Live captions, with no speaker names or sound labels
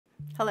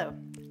Hello,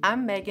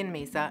 I'm Megan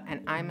Mesa,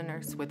 and I'm a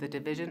nurse with the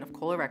Division of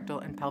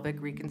Colorectal and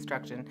Pelvic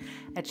Reconstruction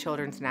at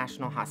Children's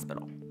National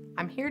Hospital.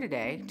 I'm here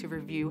today to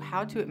review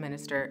how to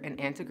administer an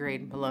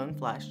Antegrade Malone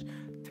Flush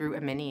through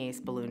a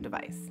MiniACE Balloon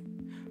Device.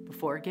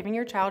 Before giving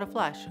your child a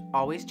flush,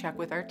 always check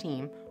with our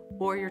team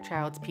or your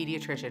child's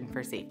pediatrician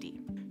for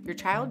safety. Your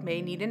child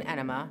may need an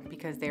enema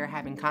because they are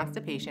having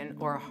constipation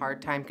or a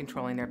hard time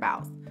controlling their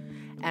bowels.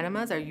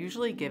 Enemas are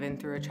usually given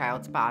through a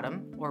child's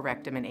bottom or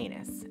rectum and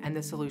anus, and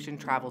the solution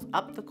travels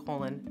up the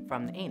colon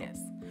from the anus.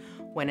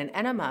 When an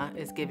enema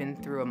is given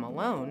through a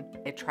Malone,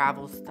 it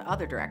travels the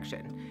other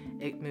direction.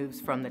 It moves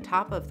from the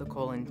top of the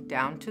colon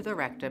down to the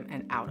rectum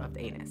and out of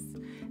the anus.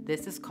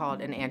 This is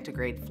called an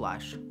antegrade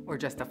flush, or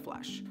just a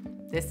flush.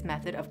 This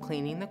method of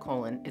cleaning the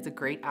colon is a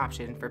great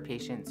option for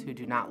patients who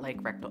do not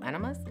like rectal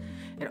enemas.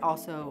 It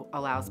also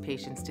allows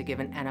patients to give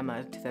an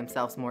enema to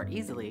themselves more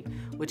easily,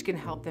 which can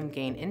help them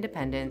gain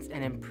independence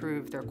and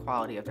improve their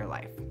quality of their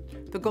life.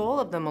 The goal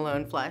of the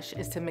Malone Flush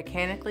is to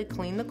mechanically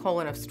clean the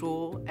colon of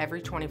stool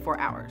every 24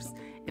 hours.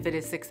 If it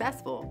is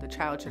successful, the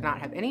child should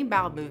not have any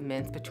bowel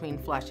movements between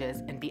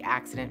flushes and be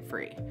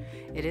accident-free.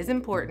 It is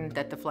important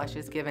that the flush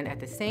is given at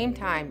the same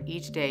time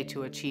each day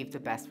to achieve the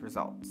best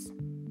results.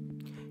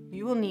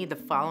 You will need the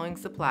following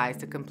supplies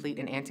to complete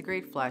an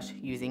antegrade flush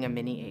using a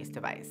MiniACE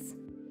device: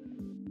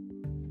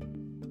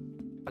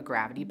 a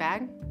gravity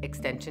bag,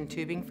 extension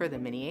tubing for the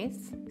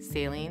MiniACE,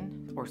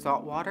 saline or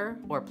salt water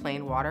or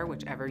plain water,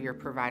 whichever your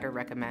provider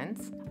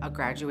recommends, a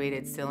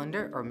graduated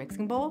cylinder or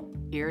mixing bowl,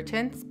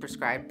 irritants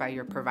prescribed by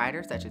your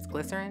provider such as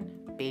glycerin,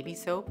 baby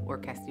soap or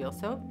Castile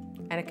soap,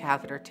 and a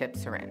catheter-tipped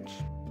syringe.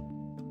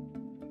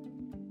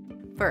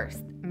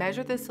 First,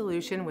 measure the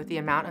solution with the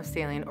amount of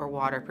saline or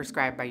water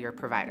prescribed by your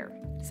provider.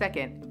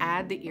 Second,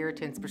 add the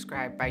irritants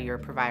prescribed by your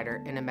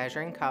provider in a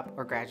measuring cup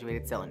or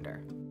graduated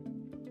cylinder.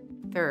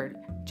 Third,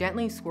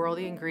 gently swirl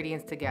the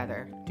ingredients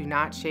together. Do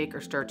not shake or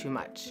stir too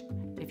much.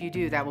 If you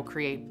do, that will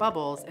create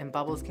bubbles, and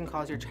bubbles can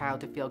cause your child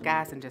to feel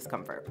gas and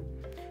discomfort.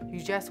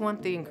 You just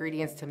want the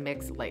ingredients to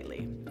mix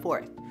lightly.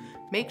 Fourth,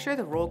 make sure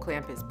the roll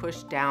clamp is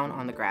pushed down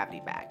on the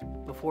gravity bag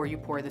before you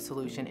pour the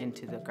solution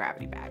into the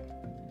gravity bag.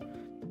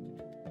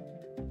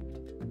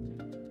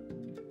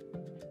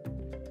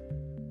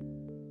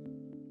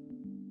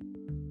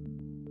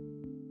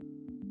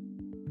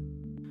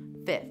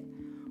 Fifth,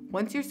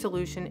 once your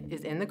solution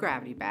is in the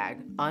gravity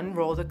bag,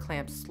 unroll the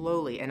clamp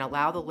slowly and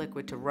allow the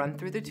liquid to run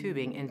through the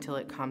tubing until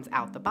it comes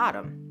out the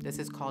bottom. This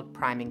is called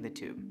priming the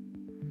tube.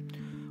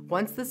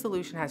 Once the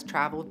solution has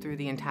traveled through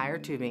the entire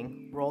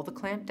tubing, roll the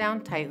clamp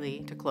down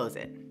tightly to close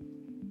it.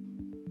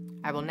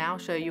 I will now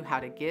show you how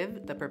to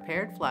give the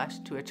prepared flush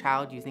to a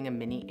child using a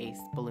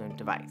MiniACE balloon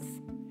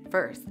device.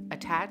 First,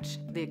 attach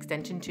the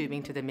extension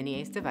tubing to the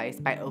MiniACE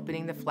device by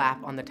opening the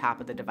flap on the top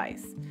of the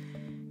device.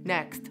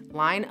 Next,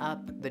 line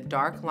up the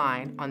dark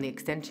line on the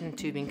extension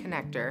tubing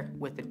connector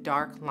with the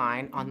dark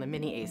line on the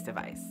MiniACE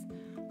device.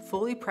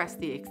 Fully press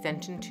the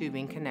extension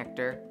tubing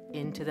connector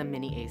into the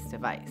MiniACE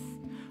device.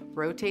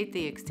 Rotate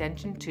the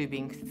extension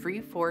tubing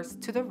 3/4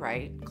 to the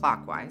right,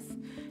 clockwise.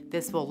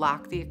 This will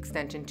lock the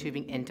extension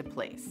tubing into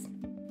place.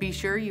 Be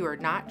sure you are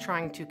not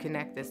trying to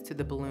connect this to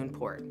the balloon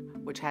port,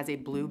 which has a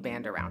blue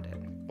band around it.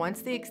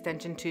 Once the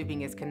extension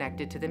tubing is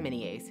connected to the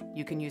MiniACE,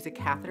 you can use a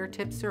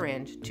catheter-tipped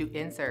syringe to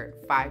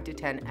insert 5 to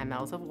 10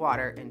 mL of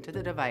water into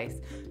the device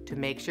to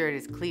make sure it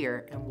is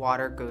clear and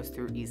water goes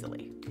through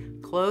easily.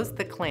 Close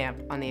the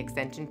clamp on the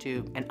extension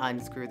tube and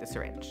unscrew the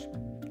syringe.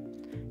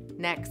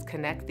 Next,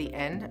 connect the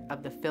end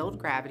of the filled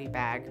gravity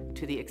bag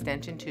to the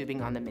extension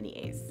tubing on the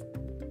MiniACE.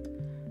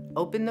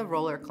 Open the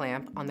roller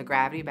clamp on the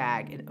gravity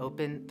bag and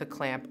open the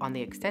clamp on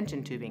the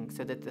extension tubing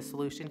so that the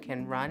solution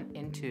can run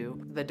into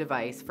the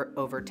device for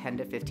over 10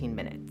 to 15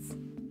 minutes.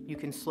 You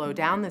can slow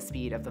down the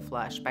speed of the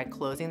flush by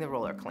closing the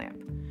roller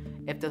clamp.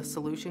 If the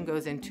solution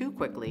goes in too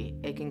quickly,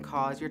 it can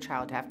cause your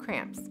child to have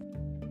cramps.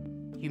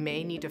 You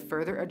may need to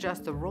further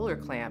adjust the roller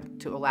clamp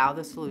to allow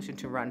the solution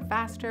to run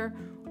faster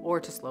or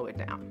to slow it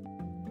down.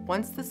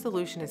 Once the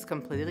solution is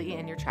completely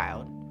in your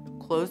child,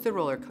 close the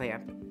roller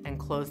clamp and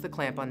close the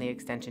clamp on the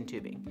extension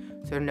tubing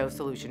so no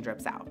solution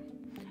drips out,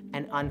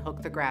 and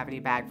unhook the gravity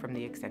bag from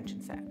the extension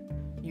set.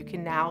 You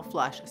can now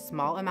flush a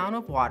small amount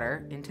of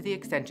water into the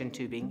extension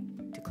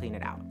tubing to clean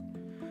it out.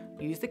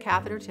 Use the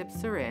catheter-tipped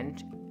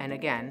syringe and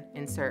again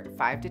insert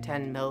 5 to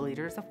 10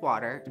 milliliters of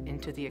water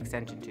into the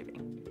extension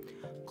tubing.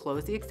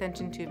 Close the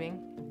extension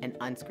tubing and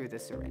unscrew the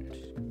syringe.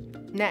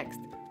 Next,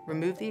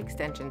 remove the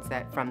extension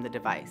set from the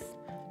device.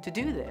 To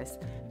do this,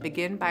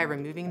 begin by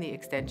removing the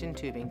extension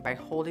tubing by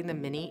holding the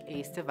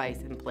MiniACE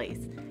device in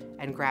place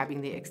and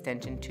grabbing the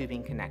extension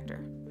tubing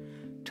connector.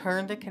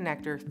 Turn the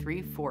connector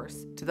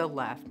 3/4 to the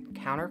left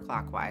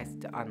counterclockwise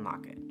to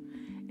unlock it.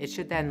 It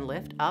should then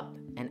lift up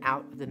and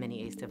out of the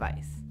MiniACE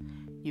device.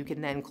 You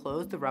can then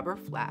close the rubber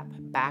flap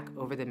back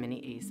over the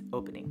MiniACE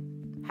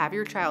opening. Have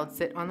your child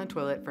sit on the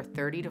toilet for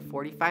 30 to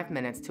 45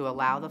 minutes to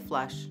allow the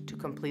flush to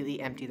completely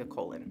empty the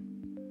colon.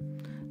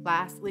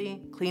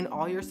 Lastly, clean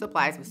all your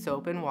supplies with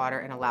soap and water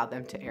and allow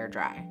them to air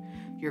dry.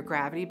 Your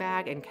gravity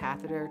bag and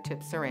catheter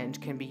tip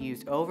syringe can be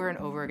used over and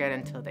over again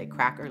until they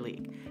crack or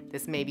leak.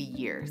 This may be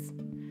years.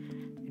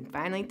 And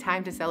finally,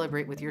 time to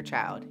celebrate with your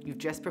child. You've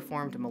just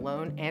performed a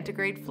Malone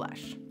Antegrade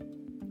Flush.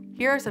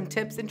 Here are some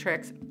tips and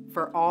tricks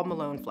for all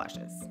Malone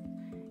flushes.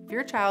 If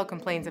your child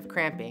complains of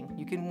cramping,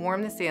 you can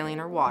warm the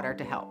saline or water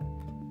to help.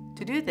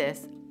 To do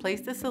this,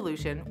 place the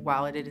solution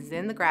while it is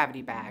in the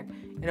gravity bag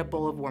in a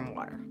bowl of warm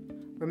water.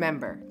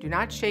 Remember, do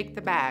not shake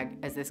the bag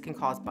as this can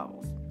cause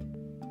bubbles.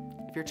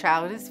 If your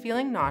child is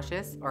feeling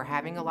nauseous or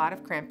having a lot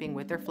of cramping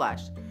with their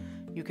flush,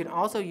 you can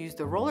also use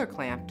the roller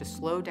clamp to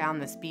slow down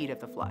the speed of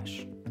the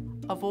flush.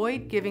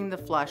 Avoid giving the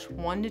flush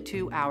 1 to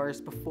 2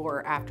 hours before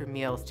or after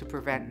meals to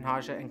prevent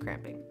nausea and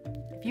cramping.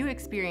 If you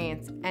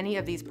experience any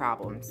of these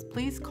problems,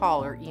 please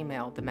call or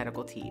email the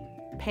medical team.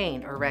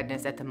 Pain or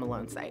redness at the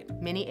Malone site.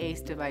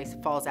 MiniACE device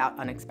falls out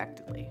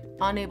unexpectedly.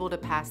 Unable to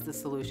pass the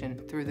solution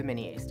through the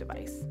MiniACE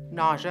device.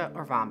 Nausea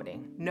or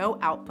vomiting. No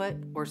output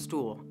or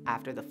stool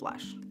after the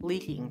flush.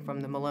 Leaking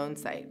from the Malone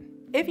site.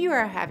 If you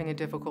are having a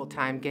difficult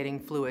time getting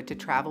fluid to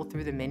travel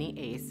through the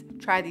MiniACE,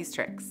 try these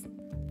tricks.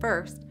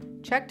 First,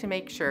 check to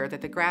make sure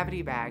that the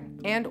gravity bag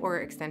and/or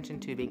extension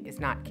tubing is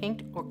not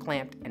kinked or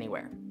clamped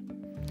anywhere.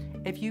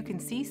 If you can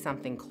see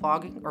something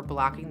clogging or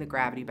blocking the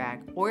gravity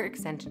bag or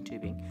extension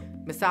tubing,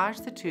 massage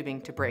the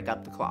tubing to break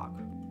up the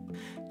clog.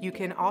 You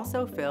can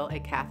also fill a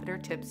catheter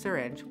tip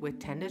syringe with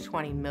 10 to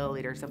 20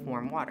 milliliters of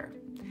warm water.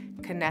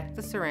 Connect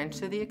the syringe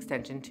to the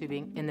extension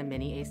tubing in the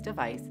MiniACE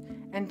device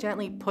and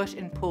gently push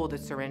and pull the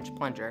syringe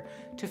plunger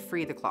to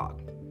free the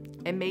clog.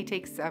 It may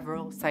take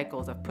several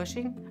cycles of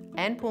pushing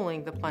and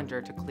pulling the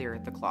plunger to clear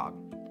the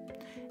clog.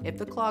 If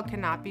the clog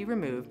cannot be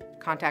removed,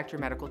 contact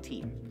your medical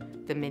team.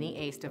 The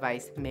MiniACE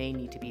device may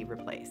need to be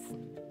replaced.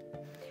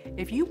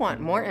 If you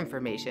want more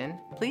information,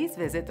 please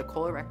visit the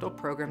Colorectal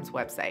Program's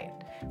website.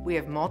 We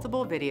have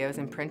multiple videos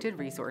and printed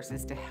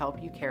resources to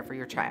help you care for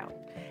your child.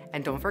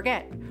 And don't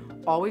forget,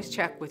 always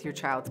check with your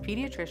child's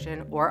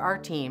pediatrician or our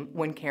team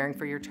when caring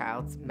for your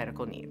child's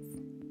medical needs.